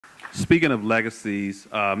Speaking of legacies,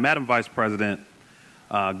 Madam Vice President,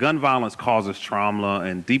 gun violence causes trauma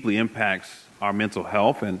and deeply impacts our mental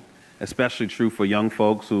health, and especially true for young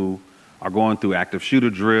folks who are going through active shooter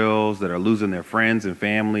drills, that are losing their friends and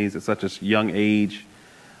families at such a young age.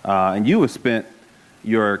 And you have spent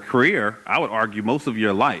your career, I would argue most of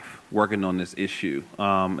your life, working on this issue.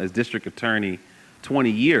 As district attorney, 20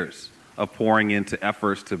 years of pouring into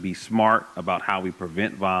efforts to be smart about how we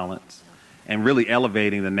prevent violence and really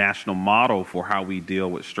elevating the national model for how we deal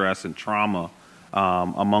with stress and trauma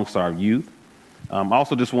amongst our youth. I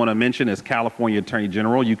also just want to mention, as California Attorney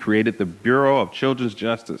General, you created the Bureau of Children's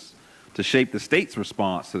Justice to shape the state's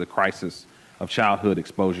response to the crisis of childhood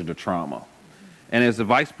exposure to trauma. And as the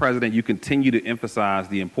Vice President, you continue to emphasize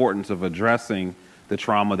the importance of addressing the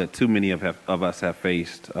trauma that too many of us have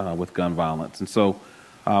faced with gun violence. And so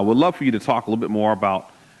we'd love for you to talk a little bit more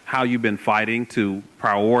about how you've been fighting to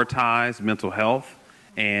prioritize mental health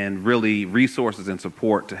and really resources and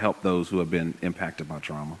support to help those who have been impacted by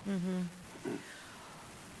trauma. Mm-hmm.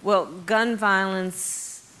 Well, gun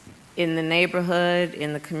violence in the neighborhood,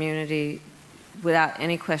 in the community, without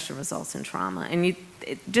any question results in trauma. And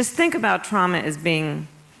just think about trauma as being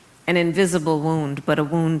an invisible wound, but a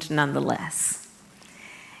wound nonetheless.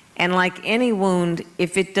 And like any wound,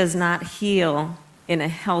 if it does not heal in a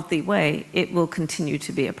healthy way, it will continue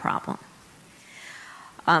to be a problem.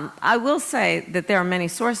 I will say that there are many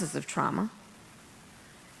sources of trauma.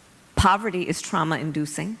 Poverty is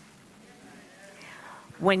trauma-inducing.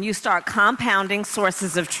 When you start compounding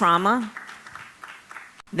sources of trauma,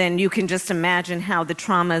 then you can just imagine how the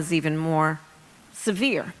trauma is even more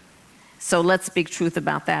severe. So let's speak truth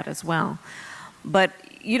about that as well. But,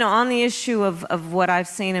 you know, on the issue of what I've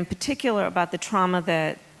seen in particular about the trauma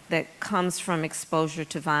that comes from exposure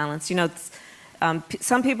to violence, you know,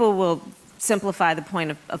 some people will simplify the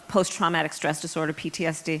point of post-traumatic stress disorder,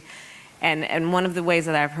 PTSD, and one of the ways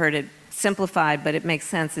that I've heard it simplified, but it makes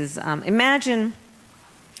sense, is imagine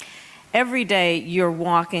every day you're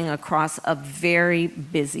walking across a very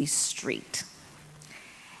busy street,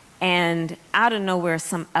 and out of nowhere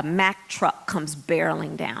a Mack truck comes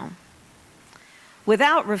barreling down.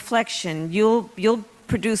 Without reflection, you'll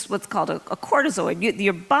produce what's called a cortisoid.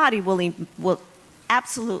 Your body will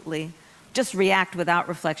absolutely just react without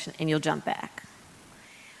reflection, and you'll jump back.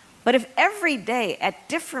 But if every day at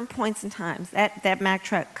different points in time that Mack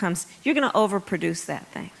truck comes, you're going to overproduce that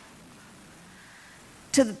thing.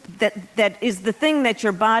 That is the thing that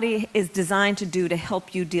your body is designed to do to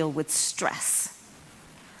help you deal with stress.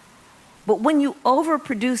 But when you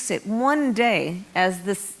overproduce it, one day, as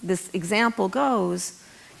this example goes,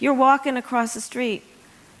 you're walking across the street,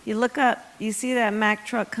 you look up, you see that Mack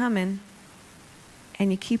truck coming, and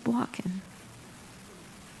you keep walking.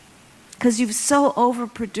 Because you've so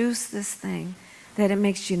overproduced this thing that it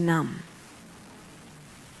makes you numb.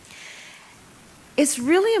 It's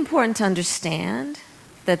really important to understand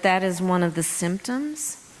that that is one of the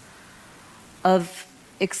symptoms of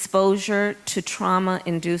exposure to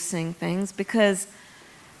trauma-inducing things, because,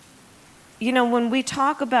 you know, when we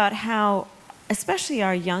talk about how, especially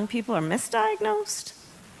our young people are misdiagnosed,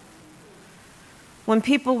 when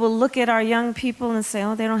people will look at our young people and say,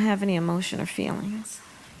 oh, they don't have any emotion or feelings,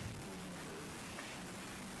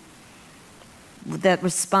 that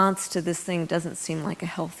response to this thing doesn't seem like a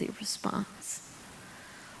healthy response.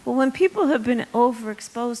 Well, when people have been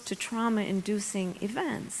overexposed to trauma-inducing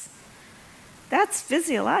events, that's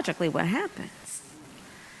physiologically what happens.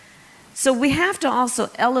 So we have to also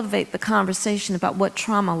elevate the conversation about what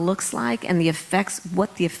trauma looks like and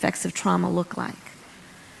what the effects of trauma look like.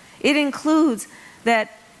 It includes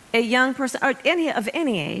that a young person, or of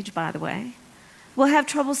any age, by the way, will have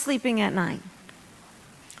trouble sleeping at night,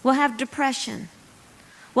 will have depression,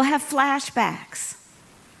 will have flashbacks.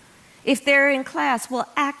 If they're in class, will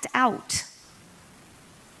act out,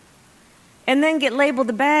 and then get labeled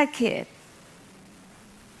the bad kid,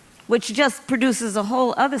 which just produces a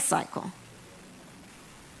whole other cycle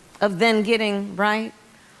of then getting,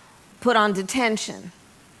 put on detention,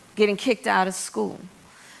 getting kicked out of school.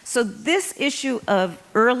 So this issue of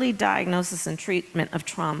early diagnosis and treatment of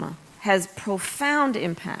trauma has profound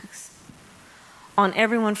impacts on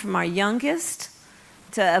everyone from our youngest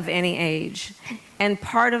to of any age. And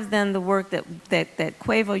part of then the work that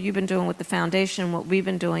Quavo, you've been doing with the foundation, what we've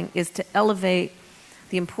been doing, is to elevate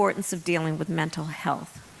the importance of dealing with mental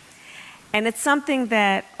health. And it's something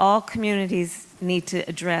that all communities need to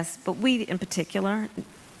address, but we in particular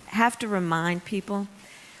have to remind people.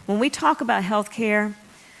 When we talk about health care,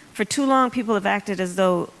 for too long people have acted as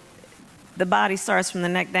though the body starts from the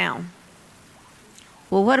neck down.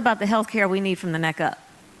 Well, what about the health care we need from the neck up?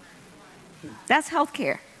 That's health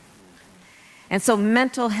care. And so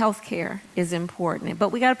mental health care is important, but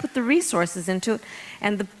we got to put the resources into it.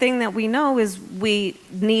 And the thing that we know is we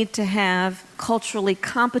need to have culturally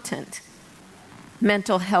competent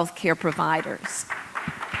mental health care providers.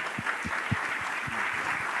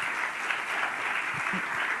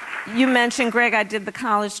 You mentioned, Greg, I did the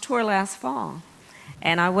college tour last fall.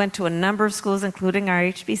 And I went to a number of schools, including our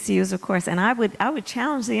HBCUs, of course, and I would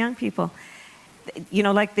challenge the young people. You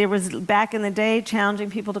know, like there was back in the day, challenging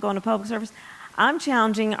people to go into public service. I'm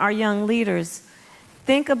challenging our young leaders.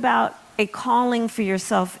 Think about a calling for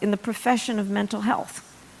yourself in the profession of mental health.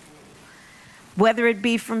 Whether it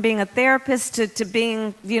be from being a therapist to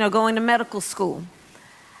being, you know, going to medical school.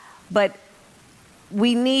 But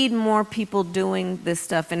we need more people doing this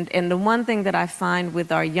stuff. And the one thing that I find with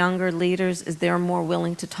our younger leaders is they're more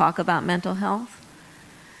willing to talk about mental health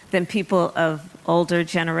than people of older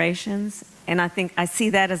generations. And I think I see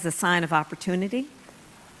that as a sign of opportunity.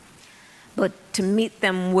 But to meet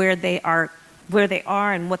them where they are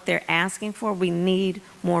and what they're asking for, we need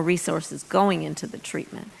more resources going into the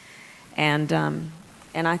treatment. And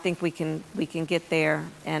I think we can get there.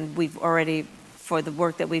 And we've already, for the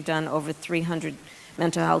work that we've done, over 300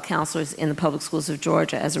 mental health counselors in the public schools of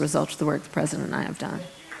Georgia as a result of the work the President and I have done.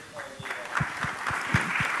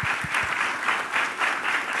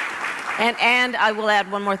 And I will add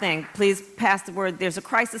one more thing. Please pass the word. There's a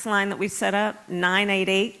crisis line that we've set up,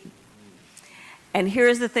 988. And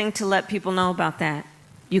here's the thing to let people know about that.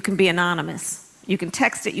 You can be anonymous. You can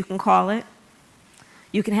text it, you can call it.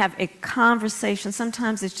 You can have a conversation.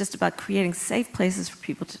 Sometimes it's just about creating safe places for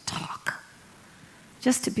people to talk.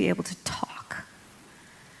 Just to be able to talk.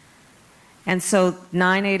 And so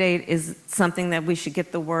 988 is something that we should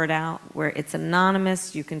get the word out, where it's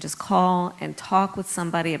anonymous. You can just call and talk with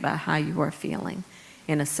somebody about how you are feeling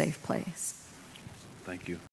in a safe place. Thank you.